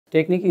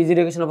Technique easy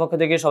এডুকেশনের পক্ষ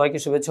থেকে সবাইকে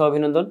শুভেচ্ছা ও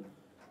অভিনন্দন।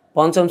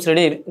 পঞ্চম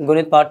শ্রেণীর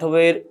গণিত পাঠ্য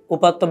বইয়ের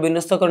উপাত্ত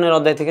বিন্যস্তকরণের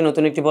অধ্যায় থেকে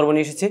নতুন একটি পর্ব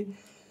নিয়ে এসেছি।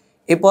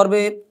 এই পর্বে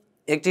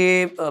একটি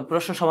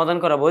প্রশ্ন সমাধান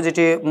করাবো,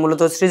 যেটি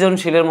মূলত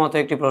সৃজনশীলের মতো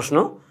একটি প্রশ্ন।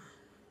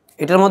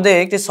 এটার মধ্যে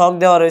একটি ছক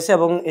দেওয়া রয়েছে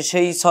এবং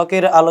সেই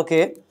ছকের আলোকে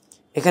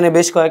এখানে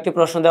বেশ কয়েকটি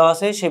প্রশ্ন দেওয়া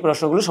আছে, সেই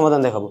প্রশ্নগুলো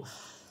সমাধান দেখাবো।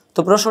 তো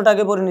প্রশ্নটা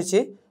আগে পড়ে নিচ্ছি।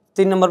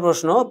 3 নম্বর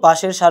প্রশ্ন,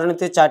 পাশের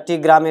সারণীতে 4টি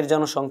গ্রামের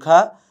জনসংখ্যা,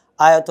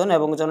 আয়তন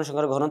এবং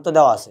জনসংখ্যার ঘনত্ব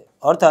দেওয়া আছে।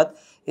 অর্থাৎ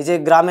এই যে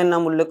গ্রামের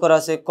নাম উল্লেখ করা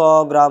আছে, ক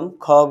গ্রাম,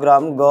 খ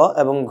গ্রাম, গ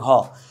এবং ঘ।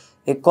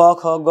 এই ক,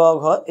 খ, গ,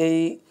 ঘ এই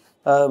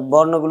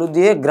বর্ণগুলো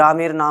দিয়ে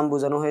গ্রামের নাম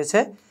বোঝানো হয়েছে।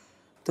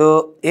 তো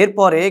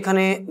এরপরে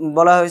এখানে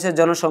বলা হয়েছে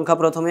জনসংখ্যা,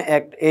 প্রথমে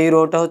এই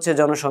রোটা হচ্ছে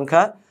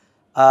জনসংখ্যা,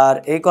 আর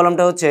এই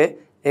কলমটা হচ্ছে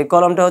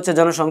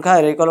জনসংখ্যা,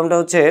 আর এই কলমটা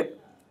হচ্ছে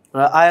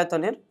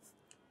আয়তনের,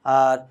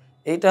 আর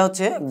এইটা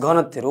হচ্ছে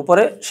ঘনত্বের।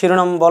 উপরে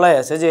শিরোনাম বলাই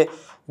আছে যে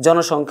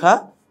জনসংখ্যা,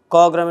 ক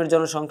গ্রামের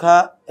জনসংখ্যা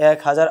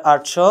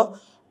 1800,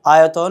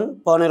 আয়তন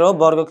 15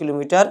 বর্গ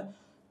কিলোমিটার।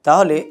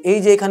 তাহলে এই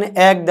যে এখানে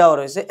 1 দেওয়া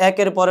রয়েছে,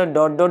 1-এর পরে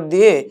ডট ডট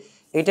দিয়ে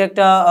এটা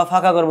একটা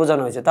ফাঁকা ঘর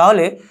বোঝানো হয়েছে।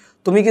 তাহলে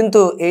তুমি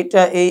কিন্তু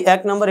এই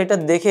 1 নম্বর এটা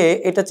দেখে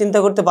এটা চিন্তা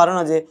করতে পারো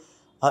না যে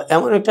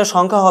এমন একটা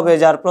সংখ্যা হবে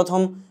যার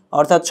প্রথম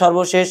অর্থাৎ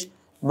সর্বশেষ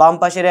বাম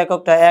পাশের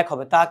এককটা 1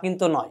 হবে, তা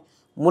কিন্তু নয়।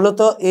 মূলত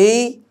এই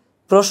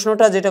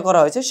প্রশ্নটা যেটা করা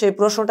হয়েছে সেই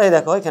প্রশ্নটাই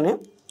দেখো এখানে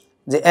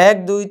যে 1,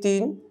 2,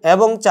 3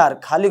 এবং 4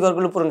 খালি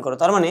ঘরগুলো পূরণ করো।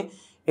 তার মানে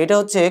এটা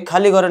হচ্ছে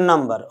খালি ঘরের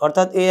নাম্বার,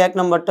 অর্থাৎ এই 1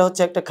 নম্বরটা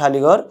হচ্ছে একটা খালি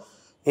ঘর,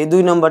 এই 2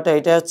 নম্বরটা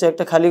এটা হচ্ছে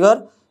একটা খালি ঘর,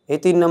 এই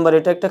 3 নম্বর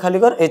এটা একটা খালি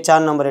ঘর, এই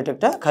 4 নম্বর এটা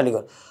একটা খালি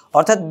ঘর।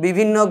 অর্থাৎ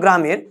বিভিন্ন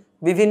গ্রামের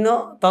বিভিন্ন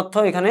তথ্য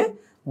এখানে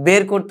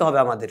বের করতে হবে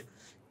আমাদের।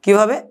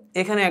 কিভাবে?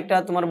 এখানে একটা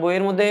তোমার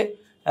বইয়ের মধ্যে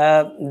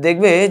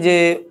দেখবে যে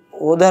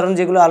উদাহরণ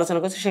যেগুলো আলোচনা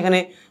করছে সেখানে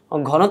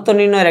ঘনত্ব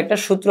নির্ণয়ের একটা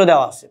সূত্র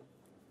দেওয়া আছে।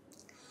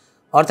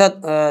 অর্থাৎ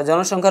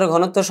জনসংখ্যার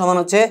ঘনত্ব সমান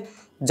হচ্ছে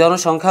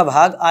জনসংখ্যা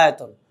ভাগ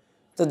আয়তন।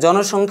 তো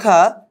জনসংখ্যা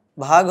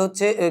ভাগ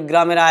হচ্ছে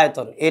গ্রামের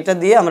আয়তন, এটা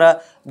দিয়ে আমরা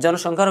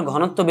জনসংখ্যার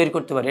ঘনত্ব বের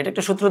করতে পারি। এটা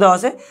একটা সূত্র দেওয়া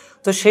আছে।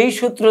 তো সেই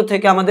সূত্র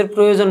থেকে আমাদের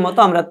প্রয়োজন মতো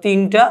আমরা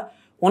 3টা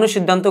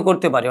অনুসিদ্ধান্ত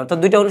করতে পারি, অর্থাৎ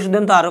 2টা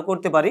অনুসিদ্ধান্ত আরও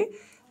করতে পারি।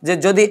 যে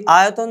যদি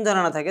আয়তন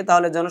জানা না থাকে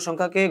তাহলে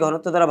জনসংখ্যাকে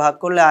ঘনত্ব দ্বারা ভাগ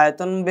করলে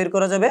আয়তন বের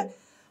করা যাবে,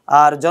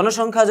 আর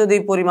জনসংখ্যা যদি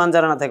পরিমাণ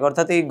জানা না থাকে,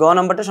 অর্থাৎ এই গ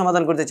নাম্বারটা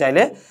সমাধান করতে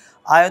চাইলে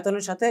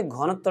আয়তনের সাথে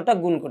ঘনত্বটা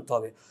গুণ করতে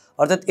হবে,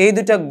 অর্থাৎ এই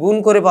 2টা গুণ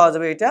করে পাওয়া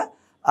যাবে এটা।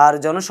 আর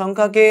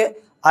জনসংখ্যাকে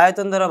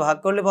আয়তন দ্বারা ভাগ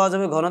করলে পাওয়া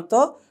যাবে ঘনত্ব,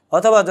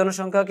 অথবা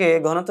জনসংখ্যাকে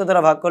ঘনত্ব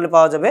দ্বারা ভাগ করলে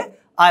পাওয়া যাবে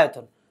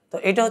আয়তন। তো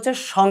এটা হচ্ছে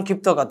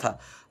সংক্ষিপ্ত কথা।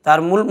 তার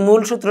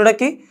মূল সূত্রটা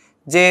কি?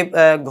 যে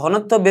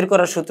ঘনত্ব বের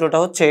করার সূত্রটা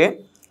হচ্ছে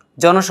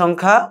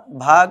জনসংখ্যা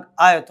ভাগ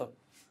আয়তন,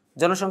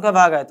 জনসংখ্যা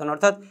ভাগ আয়তন।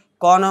 অর্থাৎ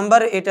ক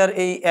নাম্বার এটার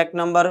এই 1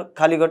 নাম্বার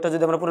খালি ঘরটা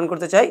যদি আমরা পূরণ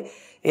করতে চাই,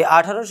 এই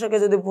 1800কে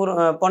যদি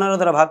 15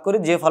 দ্বারা ভাগ করি,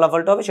 যে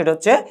ফলাফলটা হবে সেটা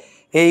হচ্ছে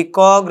এই ক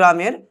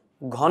গ্রামের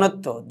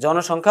ঘনত্ব,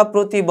 জনসংখ্যা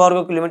প্রতি বর্গ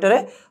কিলোমিটারে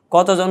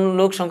কতজন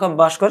লোক সংখ্যা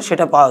বাস করে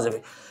সেটা পাওয়া যাবে।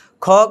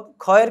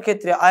 খ এর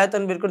ক্ষেত্রে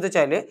আয়তন বের করতে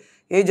চাইলে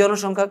এই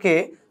জনসংখ্যাকে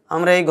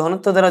আমরা এই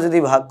ঘনত্ব দ্বারা যদি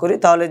ভাগ করি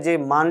তাহলে যে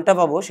মানটা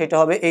পাবো সেটা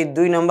হবে এই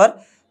 2 নম্বর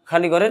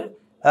খালি ঘরের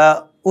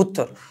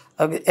উত্তর।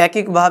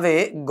 একইভাবে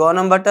গ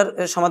নাম্বারটার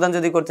সমাধান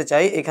যদি করতে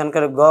চাই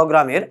এখানকার গ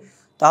গ্রামের,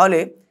 তাহলে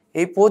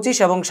এই 25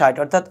 এবং 60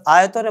 অর্থাৎ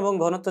আয়তন এবং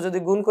ঘনত্ব যদি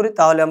গুণ করি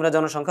তাহলে আমরা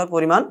জনসংখ্যার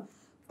পরিমাণ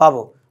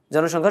পাবো,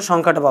 জনসংখ্যার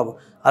সংখ্যাটা পাবো।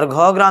 আর ঘ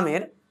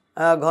গ্রামের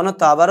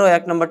ঘনত্ব আবারও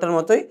 1 নম্বরটার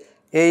মতোই,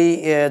 এই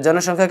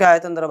জনসংখ্যাকে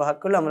আয়তন দ্বারা ভাগ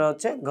করলে আমরা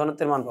হচ্ছে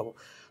ঘনত্বের মান পাবো।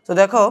 তো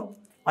দেখো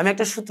আমি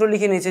একটা সূত্র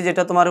লিখে নিয়েছি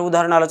যেটা তোমার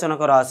উদাহরণ আলোচনা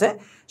করা আছে।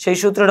 সেই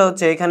সূত্রটা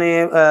হচ্ছে এখানে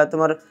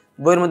তোমার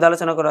বইয়ের মধ্যে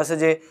আলোচনা করা আছে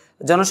যে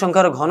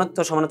জনসংখ্যার ঘনত্ব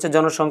সমান হচ্ছে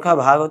জনসংখ্যা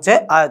ভাগ হচ্ছে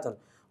আয়তন।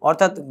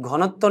 অর্থাৎ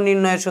ঘনত্ব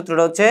নির্ণয়ের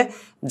সূত্রটা হচ্ছে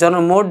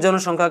মোট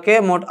জনসংখ্যাকে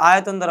মোট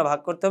আয়তন দ্বারা ভাগ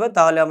করতে হবে,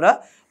 তাহলে আমরা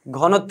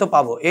ঘনত্ব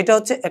পাবো। এটা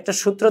হচ্ছে একটা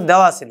সূত্র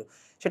দেওয়া ছিল,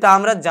 সেটা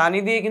আমরা জানি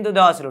দিয়ে কিন্তু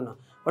দেওয়া ছিল না,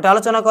 ওটা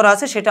আলোচনা করা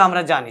আছে, সেটা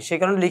আমরা জানি, সেই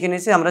কারণে লিখে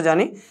নিয়েছি। আমরা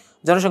জানি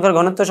জনসংখ্যার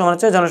ঘনত্ব সমান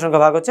হচ্ছে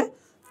জনসংখ্যা ভাগ হচ্ছে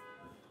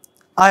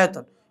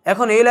আয়তন।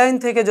 এখন এই লাইন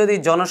থেকে যদি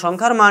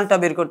জনসংখ্যার মানটা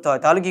বের করতে হয়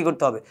তাহলে কি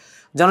করতে হবে?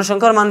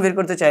 জনসংখ্যার মান বের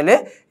করতে চাইলে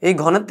এই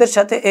ঘনত্বের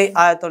সাথে এই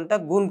আয়তনটা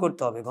গুণ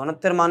করতে হবে,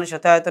 ঘনত্বের মানের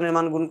সাথে আয়তনের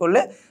মান গুণ করলে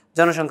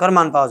জনসংখ্যার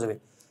মান পাওয়া যাবে।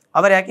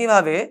 আবার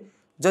একইভাবে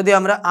যদি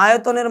আমরা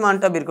আয়তনের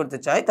মানটা বের করতে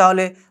চাই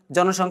তাহলে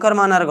জনসংখ্যার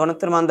মান আর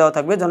ঘনত্বের মান দেওয়া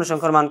থাকবে,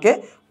 জনসংখ্যার মানকে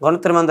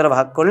ঘনত্বের মান দ্বারা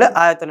ভাগ করলে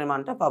আয়তনের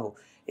মানটা পাবো।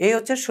 এই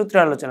হচ্ছে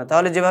সূত্রের আলোচনা।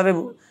 তাহলে যেভাবে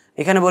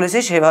এখানে বলেছি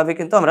সেভাবে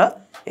কিন্তু আমরা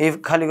এই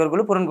খালি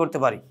ঘরগুলো পূরণ করতে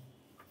পারি।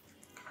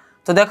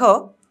 তো দেখো,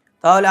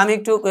 তাহলে আমি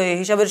একটু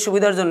হিসাবের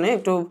সুবিধার জন্য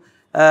একটু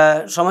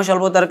সময়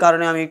স্বল্পতার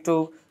কারণে আমি একটু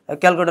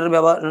ক্যালকুলেটর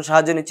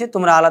সাহায্য নিচ্ছি।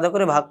 তোমরা আলাদা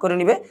করে ভাগ করে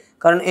নিবে,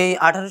 কারণ এই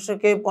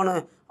 1800কে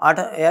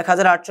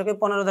 1800কে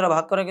 15 দ্বারা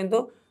ভাগ করা কিন্তু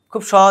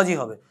খুব সহজই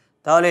হবে।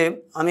 তাহলে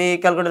আমি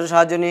ক্যালকুলেটরের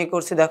সাহায্য নিয়ে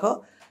করছি। দেখো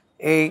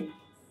এই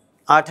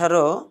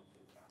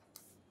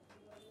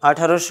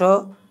 1800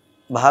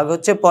 ভাগ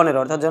হচ্ছে 15,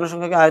 অর্থাৎ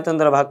জনসংখ্যাকে আয়তন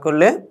দ্বারা ভাগ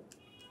করলে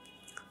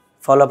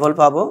ফলাফল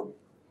পাবো,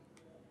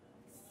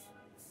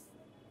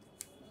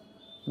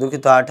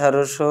 দুঃখিত,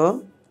 1800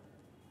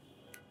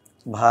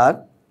 ভাগ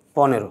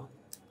 15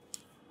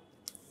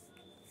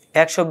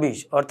 120,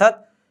 অর্থাৎ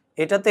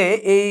এটাতে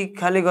এই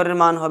খালি ঘরের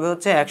মান হবে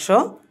হচ্ছে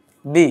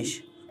 120।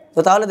 তো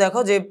তাহলে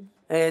দেখো যে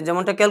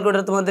যেমনটা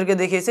ক্যালকুলেটর তোমাদেরকে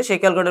দেখিয়েছে সেই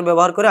ক্যালকুলেটর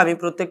ব্যবহার করে আমি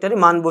প্রত্যেকটারই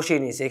মান বসিয়ে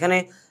নিয়েছি। এখানে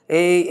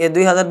এই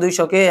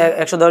 2200কে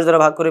 110 দ্বারা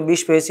ভাগ করে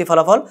 20 পেয়েছি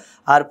ফলাফল,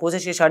 আর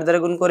 25কে 60 দ্বারা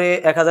গুণ করে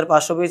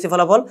 1500 পেয়েছি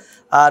ফলাফল,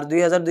 আর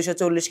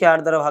 2240কে 8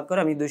 দ্বারা ভাগ করে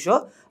আমি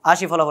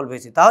 280 ফলাফল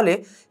পেয়েছি। তাহলে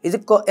এই যে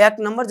 1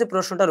 নম্বর যে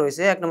প্রশ্নটা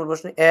রয়েছে, 1 নম্বর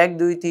প্রশ্ন 1,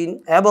 2, 3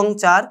 এবং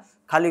 4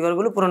 খালি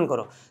ঘরগুলো পূরণ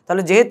করো।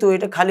 তাহলে যেহেতু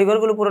এটা খালি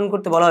ঘরগুলো পূরণ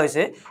করতে বলা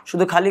হয়েছে,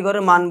 শুধু খালি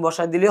ঘরের মান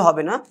বসায় দিলেও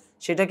হবে না,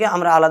 সেটাকে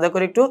আমরা আলাদা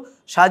করে একটু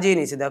সাজিয়ে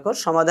নিয়েছি। দেখো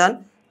সমাধান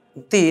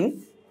 3,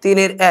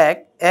 3-এর 1,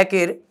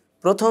 1-এর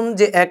প্রথম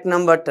যে 1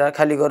 নাম্বারটা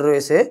খালি ঘর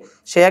রয়েছে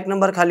সেই 1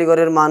 নাম্বার খালি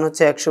ঘরের মান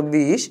হচ্ছে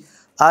 120,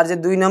 আর যে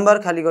 2 নাম্বার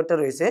খালি ঘরটা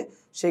রয়েছে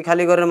সেই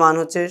খালি ঘরের মান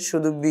হচ্ছে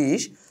শুধু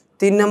 20।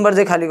 3 নাম্বার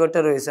যে খালি ঘরটা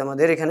রয়েছে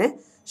আমাদের এখানে,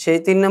 সেই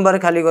 3 নাম্বার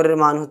খালি ঘরের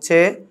মান হচ্ছে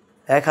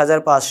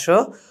 1500,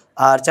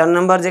 আর 4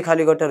 নাম্বার যে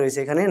খালি ঘরটা রয়েছে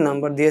এখানে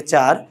নাম্বার দিয়ে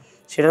 4,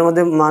 সেটার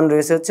মধ্যে মান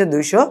রয়েছে হচ্ছে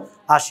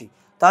 280।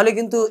 তাহলে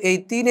কিন্তু এই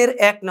 3-এর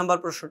 1 নাম্বার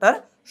প্রশ্নটার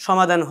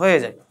সমাধান হয়ে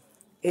যায়।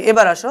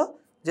 এবার আসো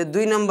যে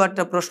 2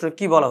 নাম্বারটা প্রশ্ন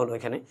কি বলা হলো।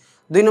 এখানে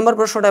 2 নম্বর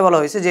প্রশ্নটায় বলা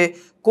হয়েছে যে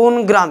কোন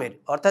গ্রামের,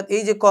 অর্থাৎ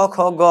এই যে ক খ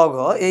গ ঘ,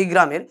 এই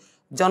গ্রামের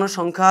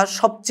জনসংখ্যা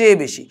সবচেয়ে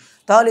বেশি।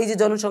 তাহলে এই যে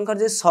জনসংখ্যার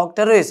যে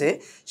ছকটা রয়েছে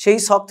সেই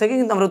ছক থেকে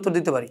কিন্তু আমরা উত্তর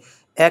দিতে পারি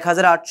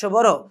 1800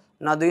 বড়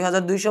না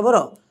 2200 বড়,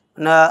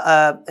 না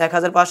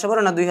 1500 বড়,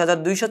 না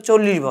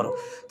 2240 বড়।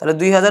 তাহলে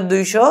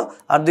 2200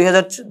 আর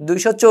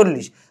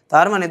 2240,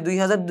 তার মানে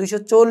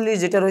 2240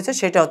 যেটা রয়েছে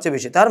সেটা হচ্ছে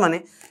বেশি। তার মানে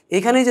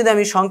এখানেই যদি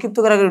আমি সংক্ষিপ্ত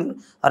করে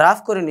রাফ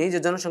করে নিই যে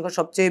জনসংখ্যা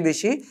সবচেয়ে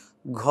বেশি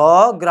ঘ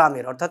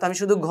গ্রামের, অর্থাৎ আমি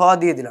শুধু ঘ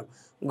দিয়ে দিলাম,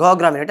 ঘ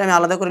গ্রামের, এটা আমি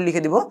আলাদা করে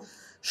লিখে দিব।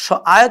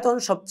 আয়তন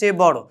সবচেয়ে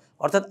বড়,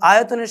 অর্থাৎ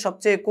আয়তনের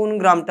সবচেয়ে কোন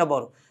গ্রামটা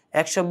বড়,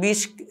 120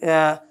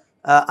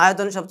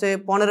 আয়তনের সবচেয়ে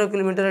 15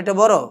 কিলোমিটার এটা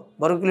বড়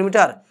বর্গ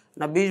কিলোমিটার,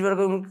 না 20 বর্গ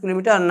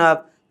কিলোমিটার, না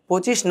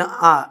 25, না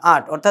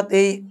 8। অর্থাৎ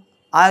এই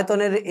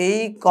আয়তনের এই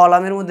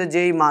কলামের মধ্যে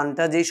যেই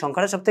মানটা, যেই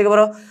সংখ্যাটা সবথেকে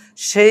বড়,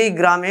 সেই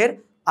গ্রামের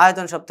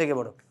আয়তন সবথেকে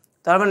বড়।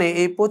 তার মানে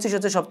এই 25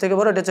 হচ্ছে সবথেকে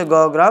বড়, এটা হচ্ছে গ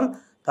গ্রাম।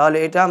 তাহলে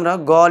এটা আমরা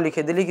গ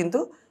লিখে দিলেই কিন্তু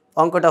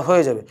অঙ্কটা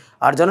হয়ে যাবে।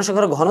 আর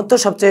জনসংখ্যার ঘনত্ব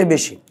সবচেয়ে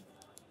বেশি,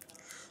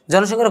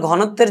 জনসংখ্যার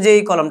ঘনত্বের যেই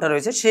কলমটা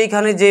রয়েছে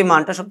সেইখানে যে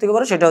মানটা সবথেকে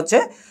বড় সেটা হচ্ছে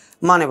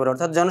মানে বড়,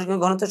 অর্থাৎ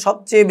জনসংখ্যার ঘনত্ব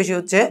সবচেয়ে বেশি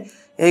হচ্ছে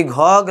এই ঘ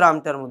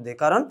গ্রামটার মধ্যে,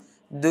 কারণ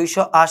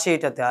 280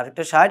 এটাতে, আর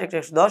একটা 60, একটা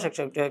 110,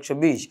 একটা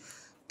 120।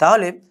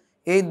 তাহলে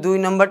এই 2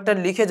 নাম্বারটা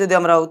লিখে যদি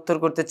আমরা উত্তর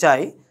করতে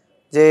চাই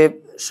যে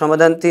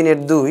সমাধান 3-এর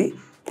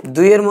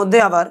 2 এর মধ্যে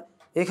আবার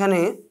এখানে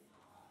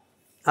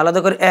আলাদা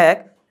করে 1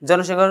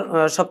 জনসংখ্যার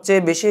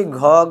সবচেয়ে বেশি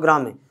ঘ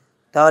গ্রামে,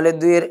 তাহলে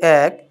 2-এর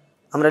 1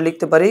 আমরা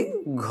লিখতে পারি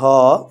ঘ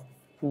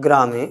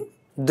গ্রামে।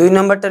 2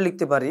 নাম্বারটা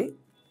লিখতে পারি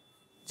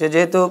যে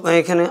যেহেতু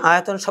এখানে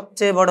আয়তন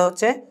সবচেয়ে বড়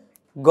হচ্ছে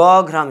গ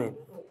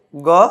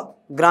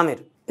গ্রামের,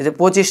 এই যে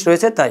 25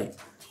 রয়েছে তাই।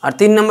 আর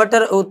 3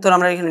 নাম্বারটার উত্তর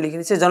আমরা এখানে লিখে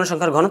নিচ্ছি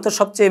জনসংখ্যার ঘনত্ব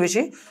সবচেয়ে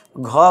বেশি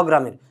ঘ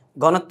গ্রামের,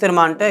 ঘনত্বের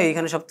মানটা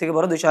এইখানে সবথেকে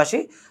বড় 280,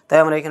 তাই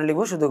আমরা এখানে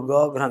লিখবো শুধু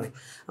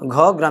ঘ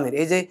গ্রামের।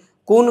 এই যে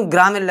কোন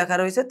গ্রামের লেখা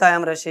রয়েছে তাই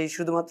আমরা সেই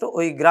শুধুমাত্র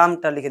ওই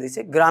গ্রামটা লিখে দিচ্ছি,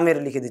 গ্রামের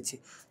লিখে দিচ্ছি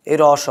এই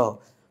রসহ।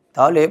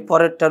 তাহলে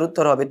পরেরটার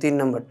উত্তর হবে 3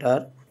 নম্বরটার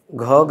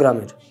ঘ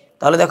গ্রামের।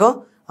 তাহলে দেখো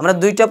আমরা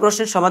 2টা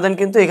প্রশ্নের সমাধান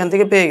কিন্তু এখান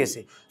থেকে পেয়ে গেছি।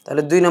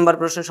 তাহলে 2 নম্বর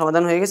প্রশ্নের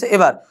সমাধান হয়ে গেছে।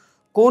 এবার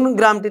কোন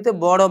গ্রামটিতে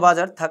বড়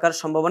বাজার থাকার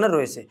সম্ভাবনা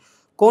রয়েছে,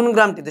 কোন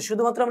গ্রামটিতে,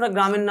 শুধুমাত্র আমরা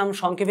গ্রামের নাম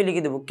সংক্ষেপে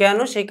লিখে দেবো। কেন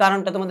সেই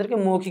কারণটা তোমাদেরকে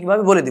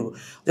মৌখিকভাবে বলে দেবো,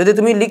 যদি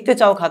তুমি লিখতে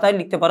চাও খাতায়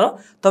লিখতে পারো,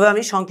 তবে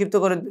আমি সংক্ষিপ্ত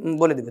করে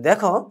বলে দেবো।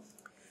 দেখো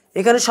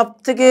এখানে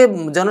সবথেকে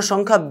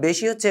জনসংখ্যা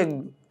বেশি হচ্ছে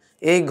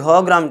এই ঘ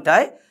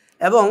গ্রামটায়,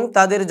 এবং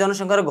তাদের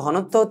জনসংখ্যার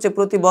ঘনত্ব হচ্ছে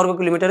প্রতি বর্গ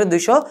কিলোমিটারে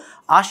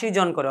 280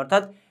 জন করে,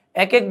 অর্থাৎ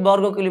এক এক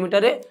বর্গ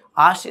কিলোমিটারে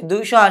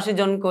 280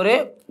 জন করে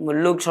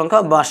লোক সংখ্যা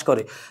বাস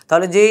করে।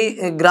 তাহলে যেই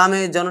গ্রামে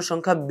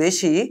জনসংখ্যা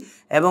বেশি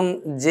এবং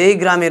যেই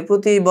গ্রামের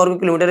প্রতি বর্গ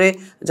কিলোমিটারে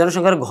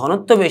জনসংখ্যার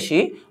ঘনত্ব বেশি,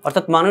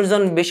 অর্থাৎ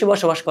মানুষজন বেশি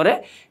বসবাস করে,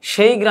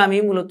 সেই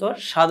গ্রামই মূলত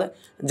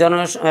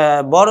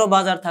বড়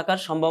বাজার থাকার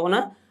সম্ভাবনা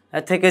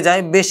থেকে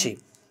যায় বেশি।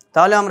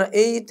 তাহলে আমরা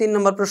এই 3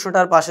 নম্বর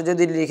প্রশ্নটার পাশে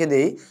যদি লিখে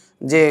দেই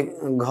যে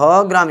ঘ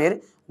গ্রামের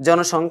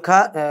জনসংখ্যা,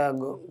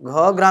 ঘ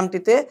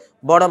গ্রামটিতে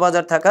বড়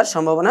বাজার থাকার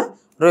সম্ভাবনা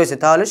রয়েছে,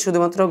 তাহলে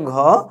শুধুমাত্র ঘ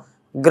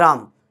গ্রাম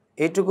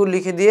এইটুকু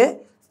লিখে দিয়ে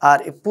আর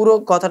পুরো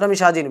কথাটা আমি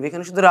সাজিয়ে নেব,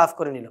 এখানে শুধু রাফ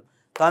করে নিলাম।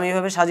 তো আমি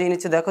এভাবে সাজিয়ে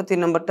নিচ্ছি। দেখো 3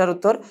 নম্বরটার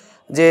উত্তর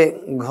যে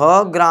ঘ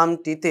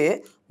গ্রামটিতে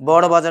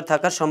বড় বাজার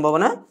থাকার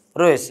সম্ভাবনা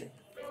রয়েছে।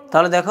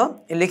 তাহলে দেখো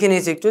লিখে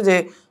নিয়েছি একটু যে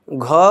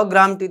ঘ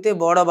গ্রামটিতে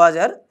বড়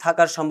বাজার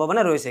থাকার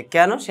সম্ভাবনা রয়েছে।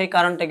 কেন সেই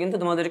কারণটা কিন্তু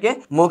তোমাদেরকে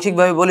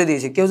মৌখিকভাবে বলে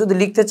দিয়েছি। কেউ যদি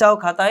লিখতে চাও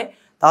খাতায়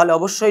তাহলে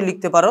অবশ্যই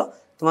লিখতে পারো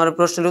তোমার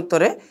প্রশ্নের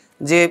উত্তরে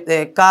যে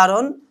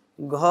কারণ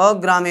ঘ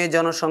গ্রামে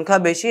জনসংখ্যা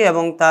বেশি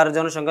এবং তার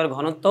জনসংখ্যার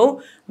ঘনত্বও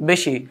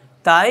বেশি,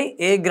 তাই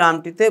এই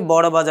গ্রামটিতে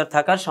বড় বাজার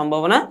থাকার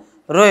সম্ভাবনা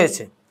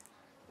রয়েছে।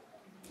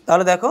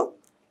 তাহলে দেখো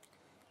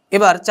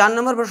এবার 4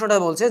 নম্বর প্রশ্নটা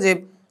বলছে যে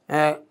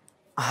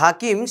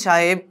হাকিম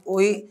সাহেব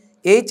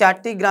এই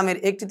 4টি গ্রামের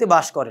একটিতে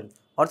বাস করেন,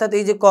 অর্থাৎ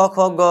এই যে ক খ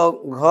গ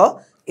ঘ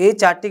এই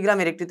 4টি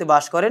গ্রামের একটিতে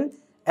বাস করেন,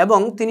 এবং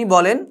তিনি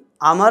বলেন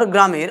আমার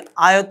গ্রামের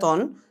আয়তন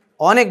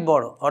অনেক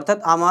বড়, অর্থাৎ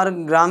আমার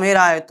গ্রামের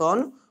আয়তন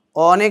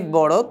অনেক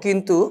বড়,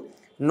 কিন্তু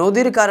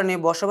নদীর কারণে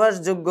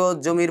বসবাসযোগ্য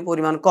জমির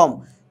পরিমাণ কম।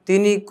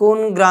 তিনি কোন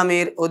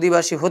গ্রামের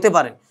অধিবাসী হতে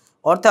পারেন।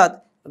 অর্থাৎ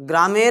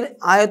গ্রামের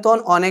আয়তন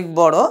অনেক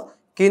বড়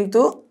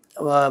কিন্তু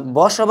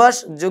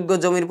বসবাসযোগ্য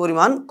জমির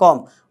পরিমাণ কম।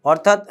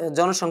 অর্থাৎ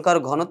জনসংখ্যার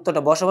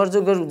ঘনত্বটা,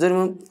 বসবাসযোগ্য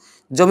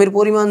জমির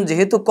পরিমাণ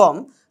যেহেতু কম,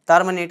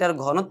 তার মানে এটার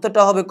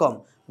ঘনত্বটা হবে কম,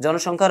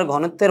 জনসংখ্যার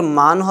ঘনত্বের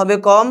মান হবে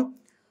কম,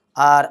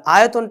 আর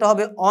আয়তনটা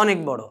হবে অনেক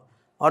বড়।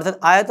 অর্থাৎ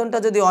আয়তনটা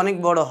যদি অনেক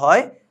বড়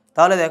হয়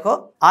তাহলে দেখো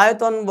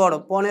আয়তন বড়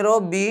 15,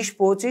 20,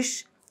 25,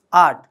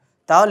 8,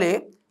 তাহলে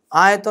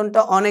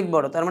আয়তনটা অনেক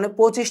বড়, তার মানে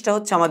 25টা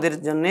হচ্ছে আমাদের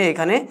জন্য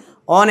এখানে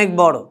অনেক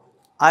বড়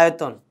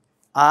আয়তন।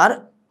 আর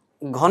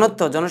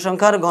ঘনত্ব,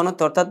 জনসংখ্যার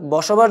ঘনত্ব অর্থাৎ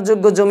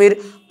বসবাসযোগ্য জমির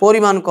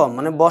পরিমাণ কম,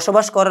 মানে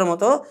বসবাস করার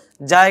মতো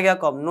জায়গা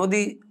কম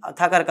নদী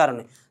থাকার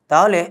কারণে।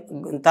 তাহলে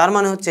তার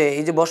মানে হচ্ছে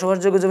এই যে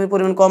বসবাসযোগ্য জমির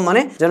পরিমাণ কম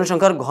মানে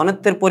জনসংখ্যার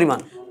ঘনত্বের পরিমাণ,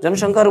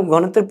 জনসংখ্যার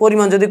ঘনত্বের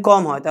পরিমাণ যদি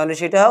কম হয় তাহলে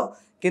সেটাও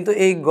কিন্তু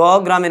এই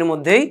গ্রামের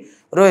মধ্যেই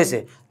রয়েছে।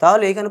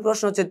 তাহলে এখানে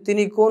প্রশ্ন হচ্ছে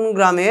তিনি কোন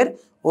গ্রামের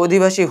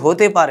অধিবাসী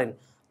হতে পারেন।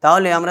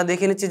 তাহলে আমরা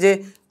দেখে নিচ্ছি যে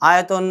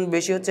আয়তন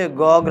বেশি হচ্ছে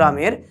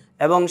গ্রামের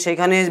এবং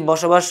সেখানে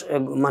বসবাস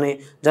মানে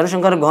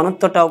জনসংখ্যার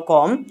ঘনত্বটাও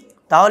কম।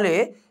 তাহলে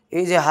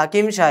এই যে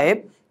হাকিম সাহেব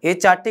এই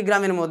 4টি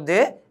গ্রামের মধ্যে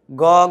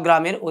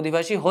গ্রামের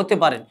অধিবাসী হতে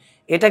পারেন।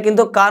 এটা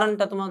কিন্তু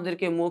কারণটা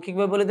তোমাদেরকে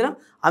মৌখিকভাবে বলে দিলাম,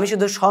 আমি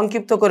শুধু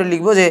সংক্ষিপ্ত করে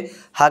লিখব যে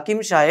হাকিম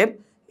সাহেব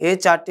এই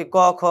 4টি ক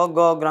খ গ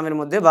গ্রামের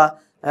মধ্যে বা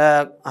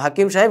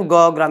হাকিম সাহেব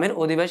গ্রামের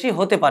অধিবাসী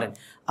হতে পারেন।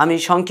 আমি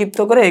সংক্ষিপ্ত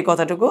করে এই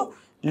কথাটুকু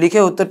লিখে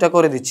উত্তরটা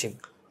করে দিচ্ছি।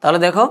 তাহলে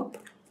দেখো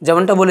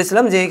যেমনটা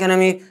বলেছিলাম যে এখানে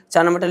আমি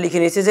 4 নম্বরটা লিখে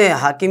নিয়েছি যে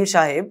হাকিম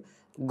সাহেব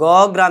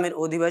গ্রামের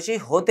অধিবাসী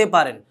হতে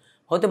পারেন।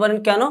 হতে পারেন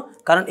কেন?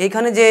 কারণ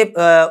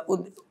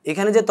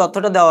এখানে যে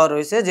তথ্যটা দেওয়া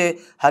রয়েছে যে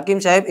হাকিম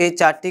সাহেব এই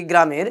 4টি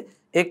গ্রামের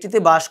একটিতে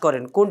বাস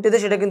করেন, কোনটিতে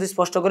সেটা কিন্তু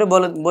স্পষ্ট করে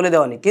বলে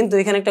দেওয়া নেই, কিন্তু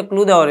এখানে একটা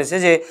ক্লু দেওয়া রয়েছে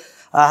যে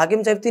হাকিম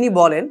সাহেব তিনি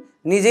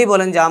নিজেই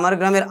বলেন যে আমার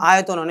গ্রামের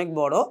আয়তন অনেক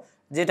বড়,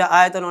 যেটা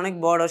আয়তন অনেক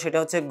বড় সেটা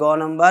হচ্ছে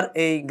নাম্বার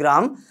এই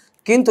গ্রাম,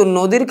 কিন্তু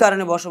নদীর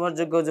কারণে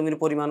বসবাসযোগ্য জমির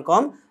পরিমাণ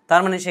কম,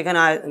 তার মানে সেখানে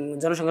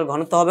জনসংখ্যার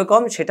ঘনত্ব হবে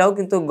কম, সেটাও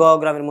কিন্তু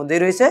গ্রামের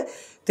মধ্যেই রয়েছে।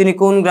 তিনি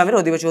কোন গ্রামের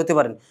অধিবাসী হতে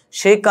পারেন,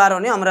 সেই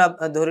কারণে আমরা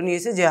ধরে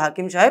নিয়েছি যে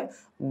হাকিম সাহেব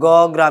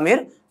গ্রামের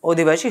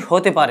অধিবাসী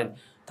হতে পারেন।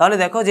 তাহলে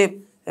দেখো যে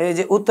এই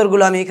যে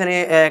উত্তরগুলো আমি এখানে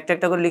একটা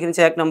একটা করে লিখে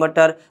নিচ্ছি। 1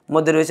 নম্বরটার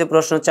মধ্যে রয়েছে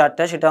প্রশ্ন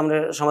 4টা, সেটা আমরা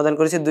সমাধান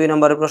করেছি। 2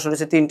 নম্বরের প্রশ্ন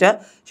রয়েছে 3টা,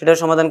 সেটাও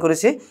সমাধান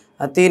করেছি।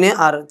 3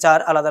 আর 4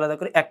 আলাদা আলাদা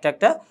করে একটা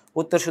একটা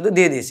উত্তর শুধু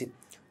দিয়ে দিয়েছি।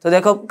 তো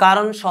দেখো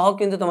কারণ সহ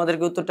কিন্তু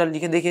তোমাদেরকে উত্তরটা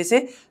লিখে দেখিয়েছি।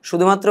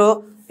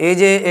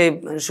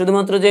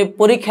 শুধুমাত্র যে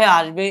পরীক্ষায়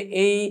আসবে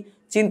এই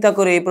চিন্তা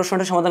করে এই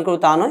প্রশ্নটা সমাধান করবে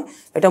তা নয়,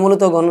 এটা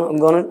মূলত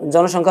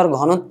জনসংখ্যার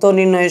ঘনত্ব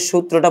নির্ণয়ের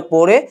সূত্রটা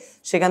পড়ে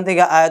সেখান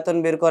থেকে আয়তন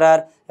বের করার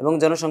এবং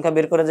জনসংখ্যা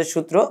বের করার যে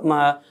সূত্র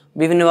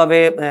বিভিন্নভাবে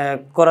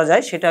করা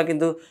যায় সেটা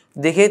কিন্তু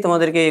দেখেই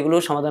তোমাদেরকে এগুলো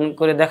সমাধান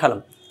করে দেখালাম।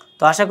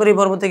 তো আশা করি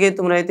পর্ব থেকে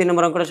তোমরা এই 3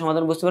 নম্বর অঙ্কটা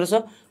সমাধান বুঝতে পেরেছো।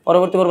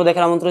 পরবর্তী পর্ব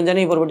দেখার আমন্ত্রণ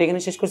জানিয়ে এই পর্বটি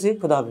এখানে শেষ করছি।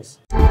 খুদা হাফেজ।